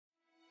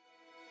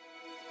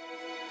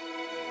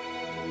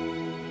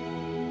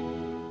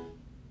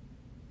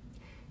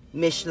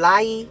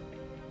Mishlei,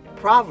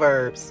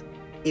 Proverbs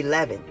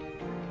 11.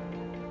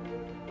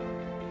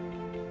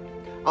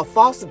 A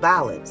false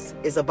balance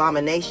is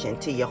abomination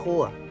to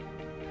Yahuwah,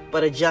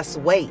 but a just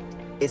weight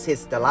is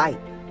his delight.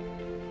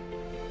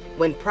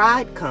 When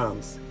pride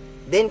comes,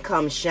 then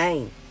comes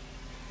shame,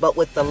 but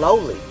with the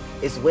lowly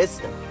is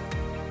wisdom.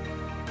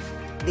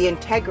 The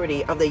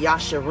integrity of the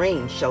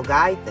Yasharim shall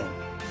guide them,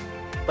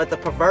 but the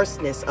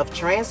perverseness of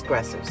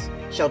transgressors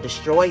shall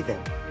destroy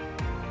them.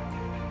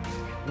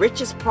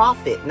 Riches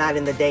profit not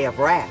in the day of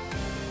wrath,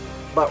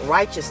 but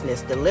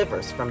righteousness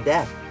delivers from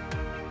death.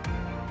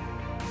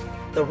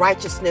 The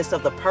righteousness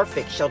of the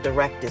perfect shall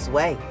direct his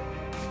way,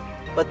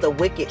 but the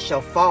wicked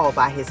shall fall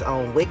by his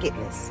own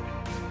wickedness.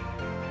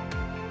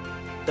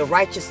 The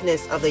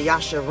righteousness of the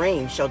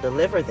Yasharim shall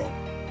deliver them,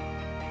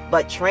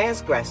 but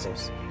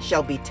transgressors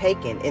shall be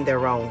taken in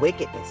their own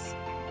wickedness.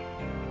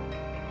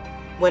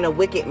 When a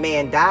wicked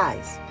man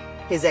dies,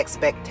 his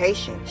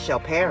expectation shall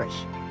perish,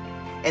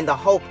 and the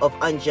hope of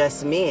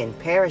unjust men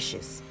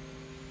perishes.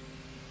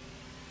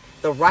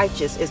 The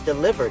righteous is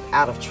delivered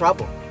out of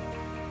trouble,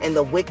 and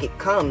the wicked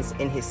comes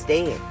in his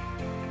stead.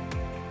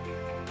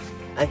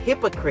 A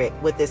hypocrite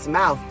with his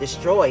mouth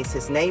destroys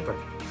his neighbor,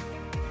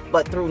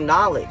 but through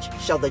knowledge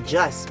shall the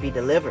just be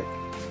delivered.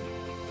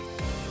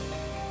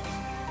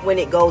 When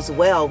it goes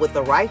well with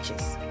the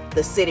righteous,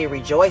 the city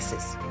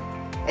rejoices,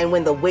 and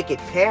when the wicked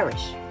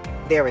perish,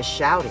 there is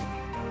shouting.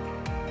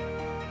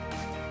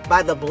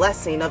 By the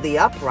blessing of the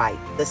upright,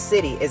 the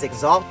city is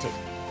exalted,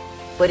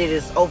 but it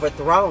is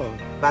overthrown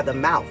by the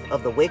mouth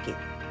of the wicked.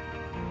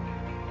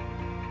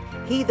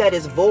 He that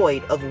is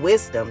void of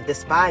wisdom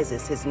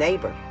despises his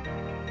neighbor,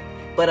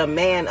 but a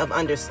man of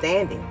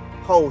understanding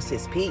holds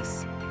his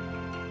peace.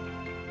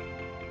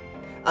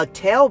 A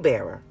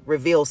talebearer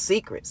reveals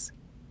secrets,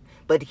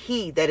 but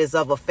he that is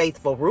of a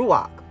faithful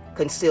ruach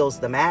conceals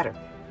the matter.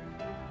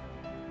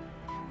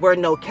 Where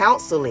no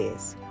counsel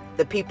is,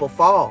 the people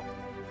fall,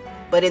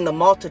 but in the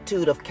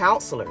multitude of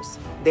counselors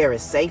there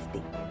is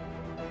safety.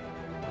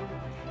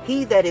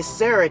 He that is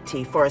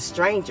surety for a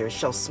stranger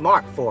shall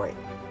smart for it,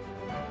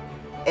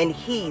 and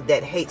he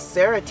that hates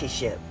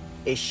suretyship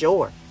is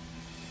sure.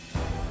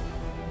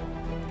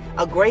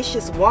 A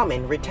gracious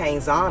woman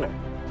retains honor,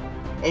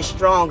 and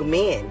strong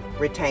men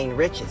retain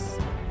riches.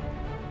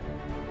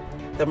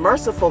 The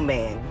merciful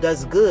man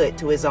does good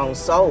to his own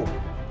soul,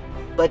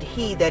 but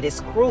he that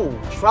is cruel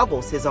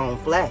troubles his own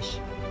flesh.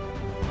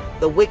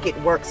 The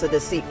wicked works a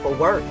deceitful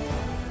work,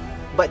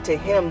 but to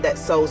him that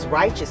sows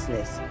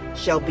righteousness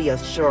shall be a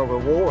sure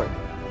reward.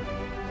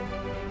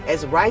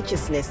 As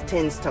righteousness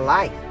tends to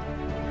life,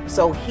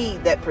 so he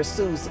that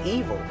pursues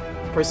evil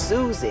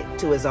pursues it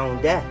to his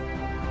own death.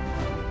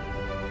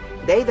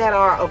 They that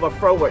are of a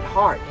froward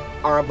heart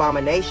are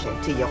abomination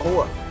to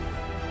Yahuwah,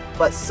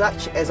 but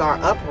such as are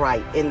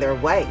upright in their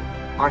way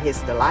are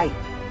his delight.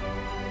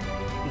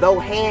 Though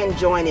hand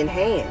join in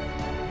hand,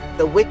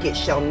 the wicked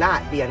shall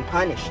not be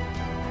unpunished,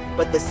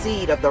 but the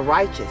seed of the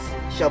righteous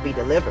shall be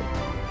delivered.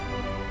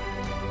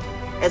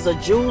 As a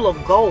jewel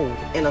of gold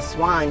in a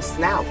swine's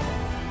snout,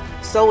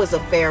 so is a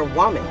fair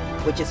woman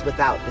which is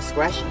without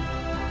discretion.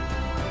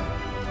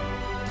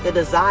 The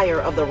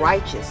desire of the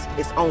righteous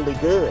is only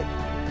good,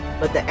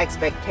 but the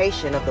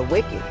expectation of the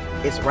wicked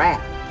is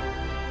wrath.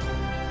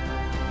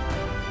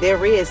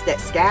 There is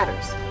that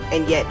scatters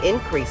and yet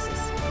increases,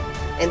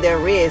 and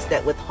there is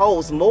that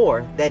withholds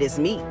more that is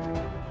meat,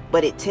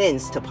 but it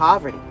tends to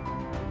poverty.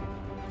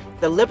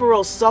 The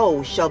liberal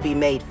soul shall be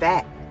made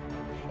fat,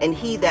 and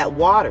he that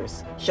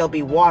waters shall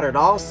be watered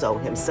also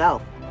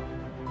himself.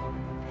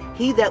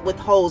 He that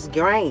withholds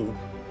grain,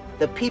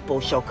 the people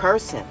shall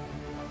curse him,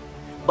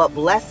 but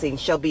blessing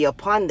shall be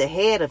upon the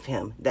head of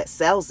him that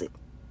sells it.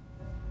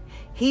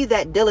 He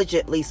that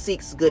diligently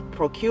seeks good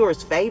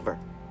procures favor,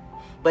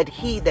 but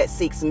he that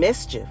seeks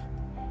mischief,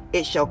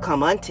 it shall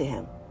come unto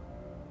him.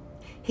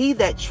 He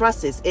that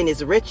trusteth in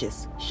his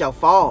riches shall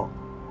fall,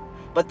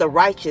 but the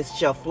righteous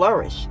shall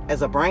flourish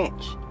as a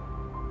branch.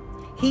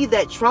 He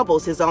that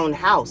troubles his own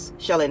house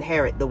shall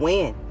inherit the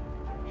wind,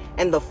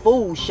 and the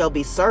fool shall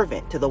be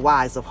servant to the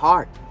wise of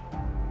heart.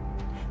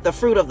 The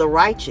fruit of the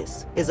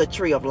righteous is a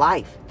tree of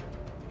life,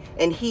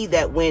 and he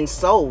that wins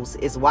souls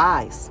is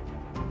wise.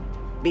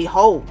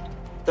 Behold,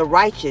 the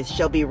righteous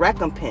shall be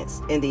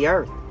recompensed in the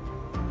earth,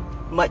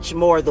 much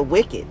more the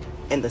wicked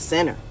and the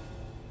sinner.